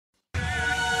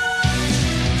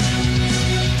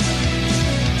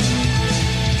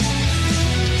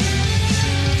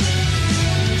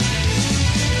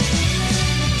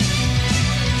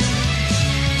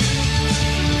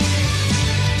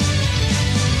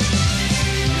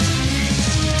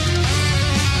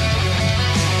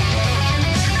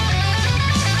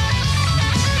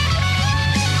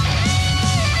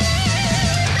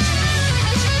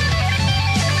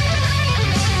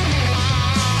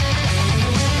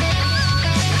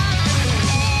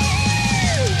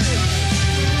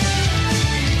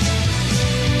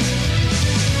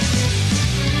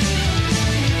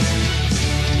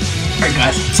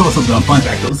guys, so what's up, fun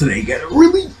fact though, today got a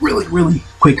really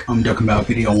quick Dokkan Battle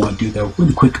video I want to do though,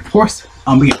 really quick of course.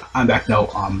 But yeah, I'm back though.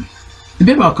 It's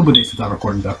been about a couple of days since I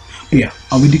recorded though. But yeah,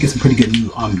 we did get some pretty good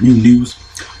new news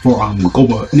for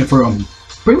global, and for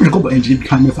pretty much global engine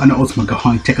kind of. I know Ultimate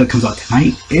Gohan technically comes out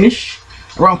tonight-ish,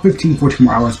 around 15-14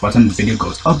 more hours by the time the video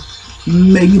goes up,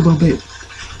 maybe a little bit.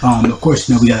 Of course,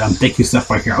 you know, we got thank you stuff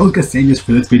right here. I was gonna say this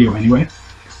for this video anyway.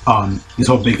 This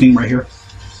whole big thing right here.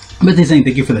 But they're saying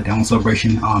thank you for the download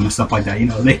celebration and stuff like that. You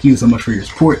know, thank you so much for your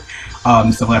support.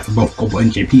 Stuff like that for both Global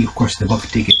and JP. Of course, they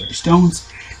both did get 30 stones.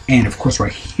 And of course,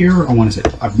 right here, I want to say,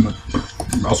 I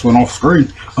also went off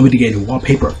screen. I'm going to get a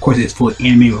wallpaper. Of course, it's fully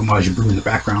animated with Majin Buu in the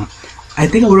background. I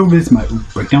think I went over this in my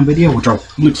breakdown video, which I'll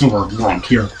link somewhere around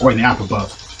here or in the app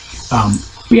above.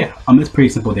 But yeah, it's pretty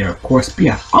simple there, of course. But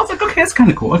yeah, I was like, okay, that's kind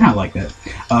of cool. I kind of like that.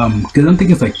 Because I'm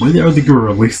thinking it's like, when are they going to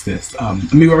release this? I mean,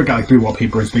 we already got like 3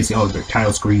 wallpapers, basically all the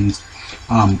title screens.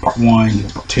 Part 1,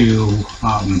 part 2,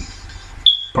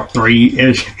 part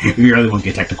 3-ish, if you really want to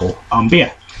get technical. But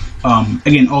yeah,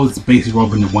 again, all this basically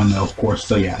rolled into one though, of course.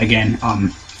 So yeah, again,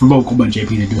 for both Global and JP,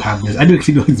 they do have this. I do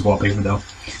actually like this wallpaper though.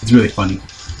 It's really funny.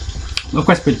 Of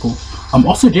course, pretty cool.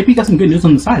 Also, JP got some good news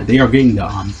on the side. They are getting the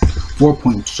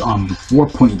 4.12.0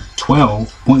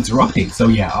 update. So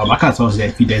yeah, I kind of saw that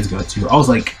a few days ago too. I was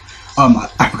like,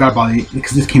 I forgot about it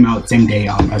because this came out the same day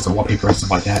as the wallpaper and stuff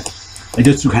like that. Like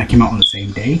those two kind of came out on the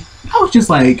same day. I was just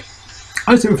like,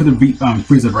 I was waiting for the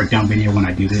Frieza breakdown video when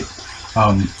I did it.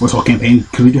 First of all, campaign,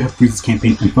 because we do have Frieza's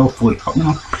campaign info fully out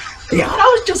now. Yeah,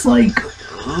 I was just like,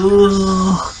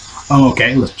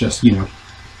 okay, let's just, you know,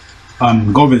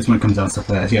 go over this when it comes out and stuff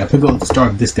like that. So yeah, pivotal at the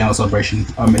start of this down celebration,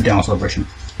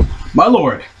 my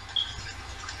lord,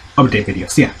 update video.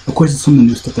 So yeah, of course, it's some of the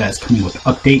new stuff that's coming with the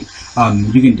update.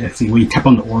 You can see when you tap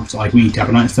on the orbs, like when you tap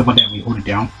on it and stuff like that, when you hold it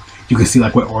down, you can see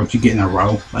like what orbs you get in a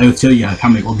row. Like, it'll tell you like, how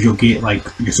many orbs you'll get, like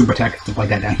your super attack and stuff like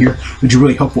that down here, which is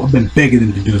really helpful. I've been begging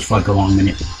them to do this for like a long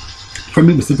minute. For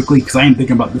me specifically, because I am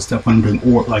thinking about this stuff when I'm doing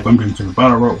like when I'm doing super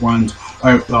battle rope runs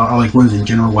or like runs in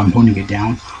general when I'm holding it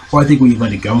down. Or I think when you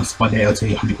let it go and stuff like that, it'll tell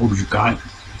you how many orbs you got.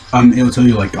 It'll tell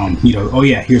you like you know, oh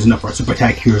yeah, here's enough for a super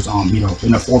attack. Here's you know,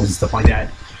 enough orbs and stuff like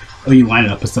that. Or you line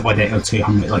it up and stuff like that. It'll tell you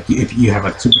how many, like if you have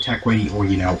like super attack ready, or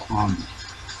you know,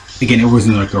 again, it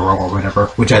wasn't like a row or whatever,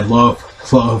 which I love.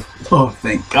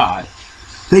 Thank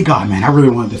God, man. I really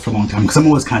wanted this for a long time because I'm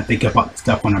always kind of thinking about this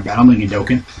stuff when I'm battling in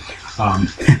Dokkan,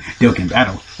 Dokkan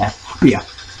battle. But yeah,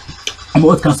 I'm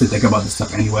always constantly thinking about this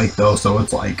stuff anyway, though. So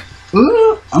it's like,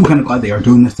 I'm kind of glad they are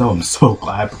doing this, though. I'm so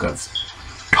glad because,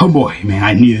 oh boy, man,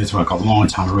 I needed this for like a long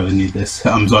time. I really need this.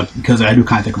 So because I do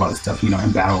kind of think about this stuff, you know,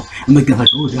 in battle. I'm thinking like,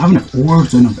 oh, do I have enough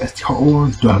orbs? Do I have enough STR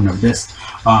orbs? Do I have enough this?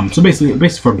 So basically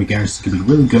for beginners, it can be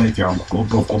really good if you're on both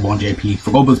Global and JP.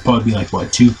 For Global, it's probably be like what,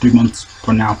 2-3 months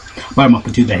from now. About a month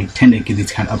or two, they tend to get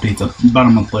these kind of updates about a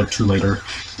month or 2 later.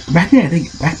 Back in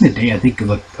the day, I think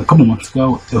like a couple months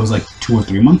ago, it was like 2 or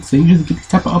 3 months they usually get these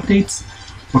type of updates.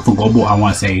 But for Global, I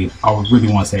would really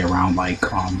want to say around like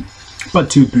about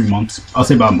 2-3 months. I'll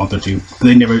say about a month or 2.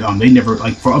 They never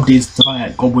like for updates stuff like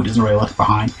that. Global isn't really left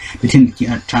behind. They tend to keep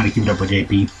trying to keep it up with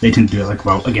JP. They tend to do it like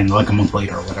about again like a month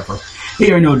later or whatever. They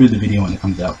already know do the video when it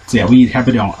comes out. So yeah, we tap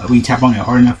on it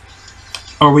hard enough,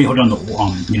 or we hold on the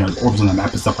you know, the orbs on the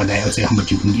map and stuff like that. It'll say how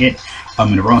much you can get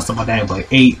in a row and stuff like that. It'll be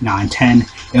like 8, 9, 10.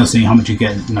 It'll say how much you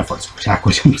get enough for a super attack,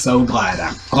 which I'm so glad.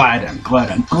 I'm glad.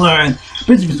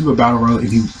 Basically, super battle road,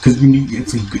 if you, because you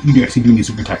do actually do need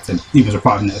super attacks, and even if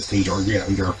in that stage, or you know,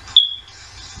 you're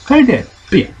kind of dead.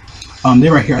 But yeah, they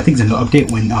right here. I think it's an update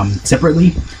when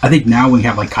separately. I think now when you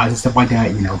have like Kai's and stuff like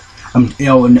that, you know. It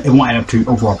won't add up to your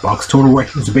overall box total right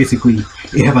here. So basically,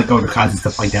 you have like all the cards and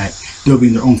stuff like that. They'll be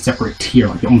in their own separate tier,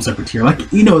 like their own separate tier. Like,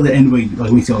 you know, the end way,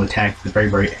 like we see all the tags at the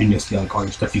very end, you'll see like all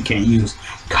your stuff you can't use.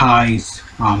 Kai's,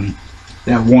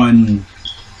 that one,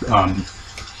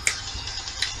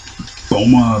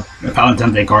 Boma,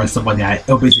 Valentine's Day card, stuff like that.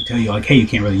 It'll basically tell you like, hey, you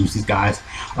can't really use these guys.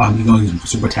 You're gonna use them for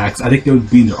super attacks. I think they'll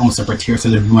be in their own separate tier, so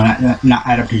they're gonna not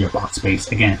add up to your box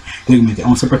space. Again, they're gonna be their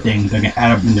own separate thing. They're gonna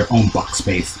add up in their own box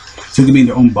space. So they're gonna be in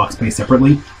their own box space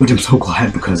separately, which I'm so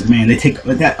glad because man, they take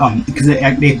that because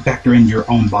they factor in your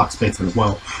own box space as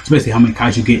well. So basically, how many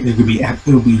Kais you get, it'll be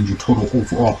in your total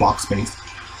overall box space.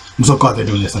 I'm so glad they're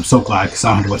doing this. I'm so glad because I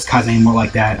don't have to waste Kais anymore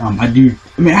like that. I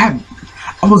have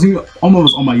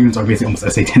almost all my units are basically almost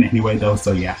SA10 anyway though.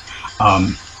 So yeah,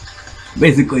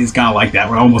 basically it's kind of like that.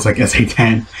 We're almost like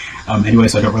SA10 anyway,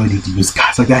 so I don't really need to use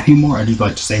guys like that anymore. I do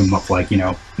like to save them up, like, you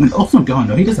know. And also Gohan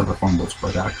though, he does have a formable super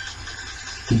attack.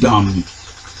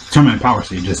 Tournament power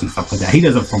stages and stuff like that. He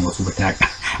does have a formable super attack.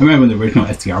 I remember when the original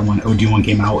STR one, OG one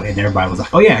came out, and everybody was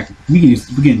like, "Oh yeah, we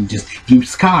can just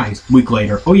use Kai's." Week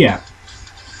later, oh yeah,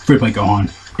 free play go on.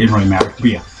 Didn't really matter. But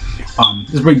yeah,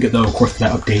 this is pretty good though. Of course, for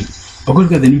that update. Of course,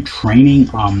 we got the new training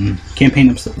campaign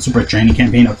up, super training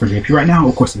campaign up for JP right now.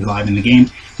 Of course, it's live in the game.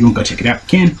 You want to go check it out?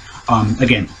 You can.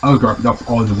 Again, I'll drop it off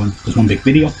all in this one big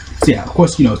video. So yeah, of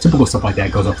course, you know, typical stuff like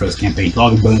that goes up for this campaign.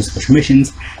 Login bonus, special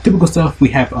missions, typical stuff. We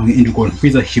have Andrew Gordon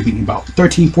Frieza. Should be in about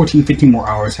 13, 14, 15 more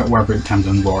hours, however time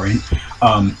zones we're in.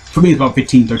 For me, it's about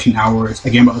 15, 13 hours.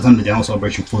 Again, by the time the download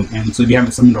celebration fully ends. So if you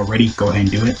haven't summoned already, go ahead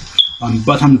and do it.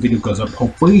 By the time the video goes up,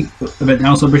 hopefully the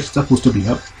download celebration stuff will still be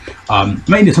up.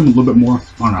 Might do something a little bit more.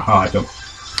 I don't know how I feel.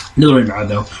 Doesn't really matter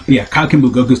though. But yeah, Kaioken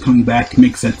Blue Goku's coming back.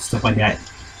 Makes sense, stuff like that.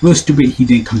 Really stupid he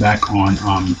didn't come back on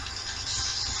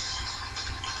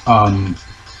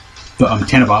the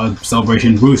Tanabala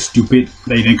celebration. Really stupid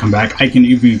that he didn't come back. I can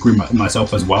even agree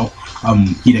myself as well.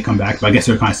 He didn't come back, but I guess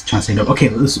they're kind of trying to say, okay,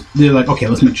 they're like, okay,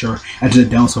 let's make sure after the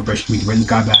down celebration we can bring the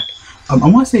guy back. I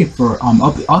want to say for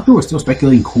out there we're still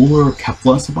speculating Cooler,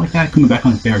 Kefla, and stuff like that coming back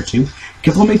on the fair too.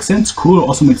 Kefla makes sense. Cooler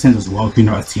also makes sense as well. If you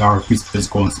know STR, Frieza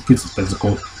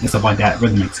physical and stuff like that,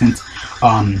 really makes sense.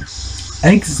 I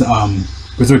think it's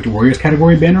Resurrected Warriors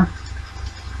category banner,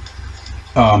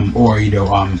 or you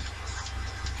know,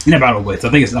 in a Battle Blitz. I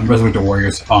think it's Resurrected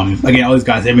Warriors. Again, all these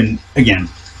guys, they've been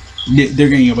they're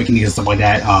getting awakening and stuff like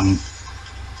that.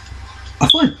 I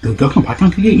feel like the Dokkan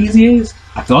Python could get easy A's.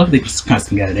 I feel like they just kind of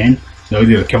get it in. So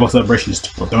either the Kefla celebration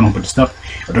just throw on a bunch of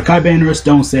stuff, or the Kai banners,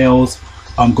 stone sales.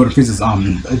 Golden Frieza's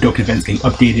Dokkan events getting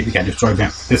updated. We got the Destroy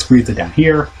event for this Frieza down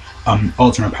here.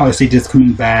 Alternate power stages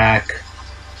coming back.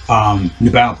 New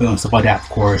battlefield and stuff like that, of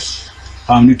course.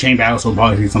 New chain battles, so we'll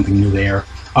probably do something new there.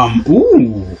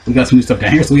 Ooh, we got some new stuff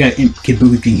down here. So we got Kid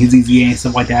Buu getting his EZA and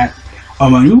stuff like that. A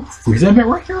new Frieza event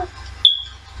right here.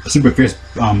 A super fierce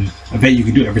event you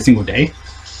can do every single day.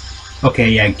 Okay,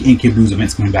 yeah, and Kid Buu's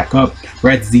event's coming back up.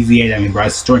 Brad's EZA, that means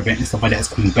Brad's story event and stuff like that is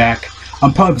coming back.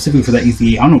 Probably specifically for that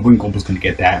EZA. I don't know when Goldblum's gonna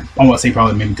get that. I want to say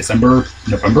probably maybe December,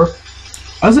 November.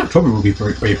 I was October would be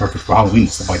very perfect for Halloween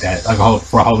and stuff like that, like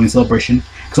for a Halloween celebration.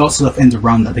 Because all stuff ends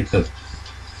around, I think, the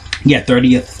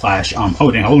 30th slash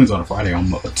oh dang, Halloween's on a Friday,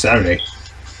 on Saturday.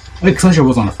 I think Slasher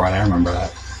was on a Friday, I remember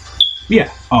that. But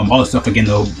yeah, all the stuff again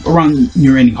though around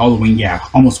near ending Halloween, yeah,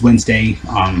 almost Wednesday.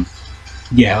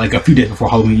 Yeah, like a few days before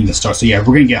Halloween even starts. So yeah,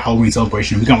 we're gonna get a Halloween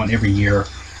celebration. We got one every year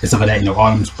and stuff like that. You know,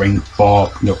 autumn, spring,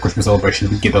 fall, you know, Christmas celebration.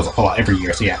 We get those a lot every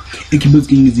year. So yeah, Incubu's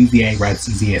getting his EZA, Rad's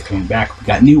EZA is coming back. We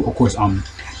got new, of course,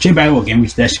 Chain Battle again,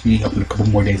 which that should be up in a couple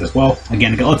more days as well.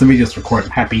 Again, I got lots of videos to record. I'm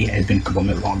happy. It's been a couple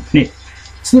minutes long.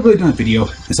 Still really done a video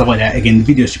and stuff like that. Again, the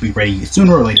video should be ready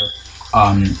sooner or later.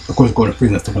 Of course, Golden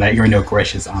Frieza and stuff like that. You already know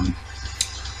Gresh is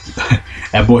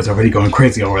that boy's already going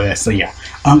crazy over there. So yeah.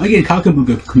 Again, Kaioken Blue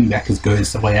Goku coming back is good and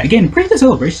stuff like that. Again, pretty good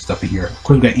celebration stuff in here. Of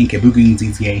course, we got Inkabuki,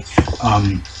 ZZA.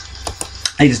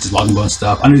 I just logging bonus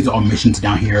stuff. I know these are all missions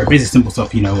down here. Basically simple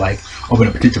stuff, you know, like open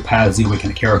a potential paths,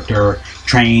 awaken a character,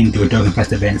 train, do a Dokkan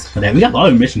Fest event, and stuff like that. We got a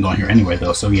lot of missions on here anyway,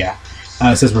 though. So yeah,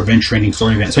 it says revenge training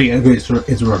story event. So yeah, it's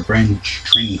a revenge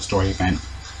training story event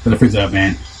for the Frieza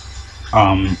event.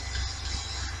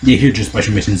 Yeah, here's just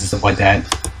special missions and stuff like that.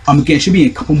 Again, it should be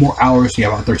a couple more hours. So yeah,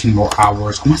 about 13 more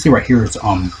hours. I want to say right here is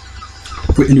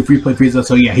for new free play Frieza.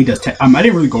 So yeah, he does tech. I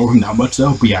didn't really go over him that much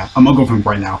though, but yeah, I'm gonna go over him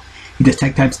right now. He does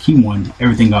tech types, key 1,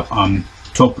 everything up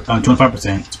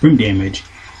 25%, supreme damage,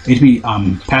 HP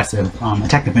passive,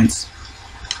 attack defense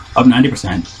up 90%,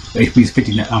 HP is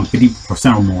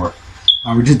 50% or more,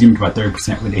 reduce damage by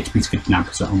 30% with HP is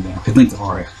 59% or more. His links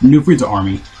are new Frieza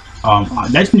Army.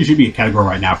 That should be a category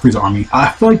right now, Frieza Army.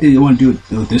 I feel like they want to do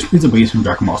it with this Frieza, but he's from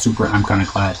DragonBallZ Super. I'm kind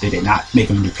of glad they did not make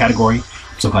him a new category.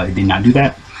 I'm so glad they did not do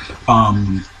that.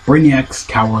 Brainiacs,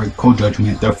 Coward, Cold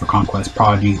Judgment, Thirst for Conquest,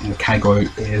 Prodigy, and the category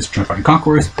is Transforming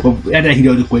Conquerors. But at that, he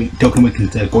Dokkan Awakening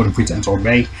to Golden Frieza and Sword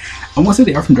Bay. I want to say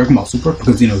they are from DragonBallZ Super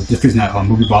because, you know, this is not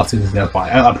movie bosses. That's why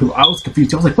I was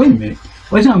confused. I was like, wait a minute.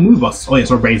 Why is not a movie boss? Oh, yeah,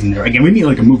 Sword Bay's in there. Again, we need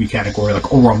like a movie category,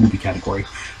 like overall movie category.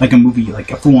 Like a movie,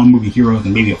 like a full-on movie heroes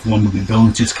and maybe a full-on movie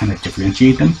villains, just kind of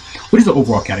differentiate them. What is the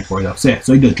overall category though? So, yeah,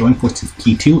 so he does Joint Forces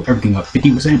Key 2, everything up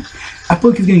 50%. I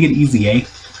feel like he's going to get an EZA.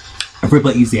 I free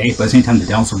play EZA, but at the same time, the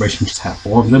down celebration just had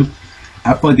 4 of them.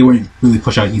 I feel like they wouldn't really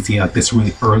push out EZA like this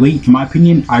really early, in my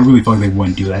opinion. I really feel like they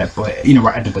wouldn't do that, but you know,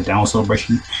 right after the down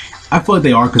celebration, I feel like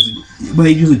they are because when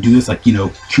they usually do this, like you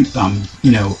know,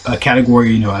 a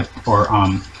category, you know, or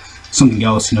something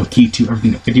else, you know, key to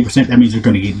everything at 50%. That means you're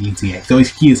going to get an EZA. So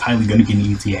his key is highly going to get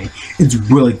an EZA. It's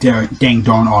really dang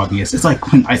darn obvious. It's like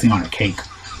putting icing on a cake,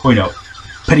 or you know,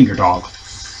 petting your dog.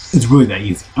 It's really that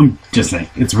easy. I'm just saying,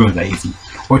 it's really that easy.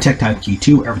 Or tech type key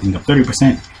 2, everything up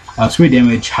 30%. Speed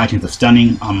damage, high chance of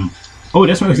stunning. Oh,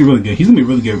 that's actually really good. He's gonna be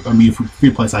really good. I mean,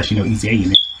 free play slash, you know, EZA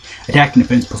unit. Attack and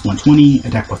defense plus 120,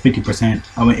 attack plus 50%,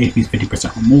 HP is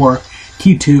 50% or more.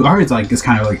 Q2, I heard it's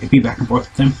kind of like iffy back and forth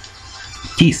with him.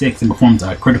 T6 and performs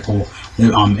a critical.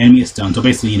 The enemy is stunned. So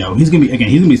basically, he's gonna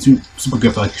be super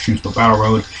good for like extreme sport battle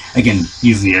road. Again,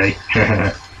 using the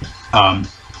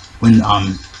when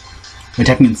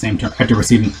attacking in the same turn after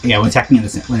receiving when attacking in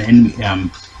the when an enemy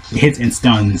it hits and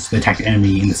stuns the attacked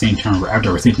enemy in the same turn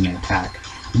after receiving an attack.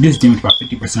 Reduce damage by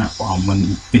 50%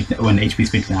 when HP is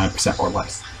 59% or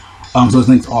less. So his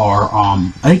links are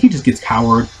I think he just gets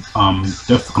Coward,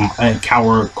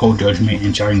 Coward, Cold Judgment,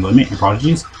 and Shattering Limit and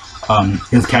Prodigies.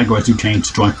 His categories do change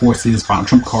to Join Forces, Final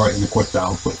Trump Card, and of course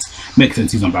Battle Wits. Makes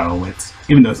sense he's on Battle Wits,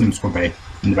 even though it seems Scorpay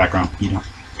in the background,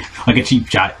 like a cheap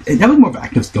shot. That was more of an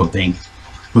active skill thing.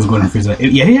 Was going on Frieza.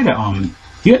 Yeah, he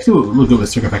had to look good with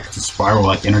Circuit Effect to spiral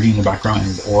like energy in the background in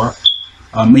his aura.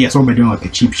 But yeah, so by doing like a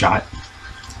cheap shot.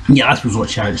 Yeah, that's resort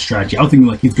strategy. I was thinking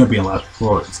like he's gonna be a last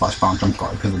resort / Final Trump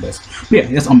Card because of this. But yeah,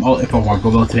 that's all if I want to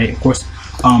go about today. Of course,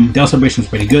 the celebration was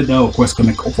pretty good though. Of course, gonna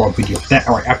make an overall video of that.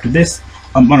 Alright, after this.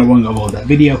 I'm gonna go over that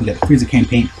video. We got the Frieza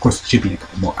campaign. Of course, it should be in a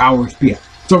couple more hours. But yeah,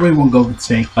 so I really won't go over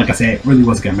today. Like I said, really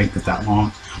wasn't gonna make this that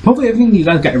long. Hopefully, you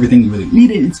guys got everything you really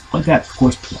needed and stuff like that. Of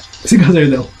course, see you guys later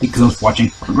though. Thank you so much for watching.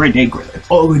 Have a great day, great life.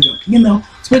 All the way joking,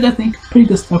 Spread that thing. Pretty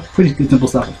good stuff. Pretty good simple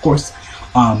stuff, of course.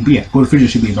 But yeah, go to Frieza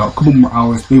should be about a couple more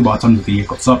hours. Maybe about the time the video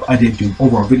goes up. I did do an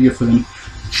overall video for them.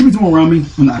 Should be somewhere around me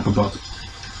on the iPod book.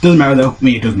 Doesn't matter though. I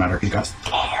mean, it doesn't matter if you guys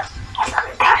care. I love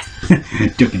you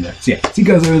guys. Joking there. So yeah, see you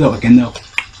guys later though. Again though.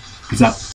 Peace out.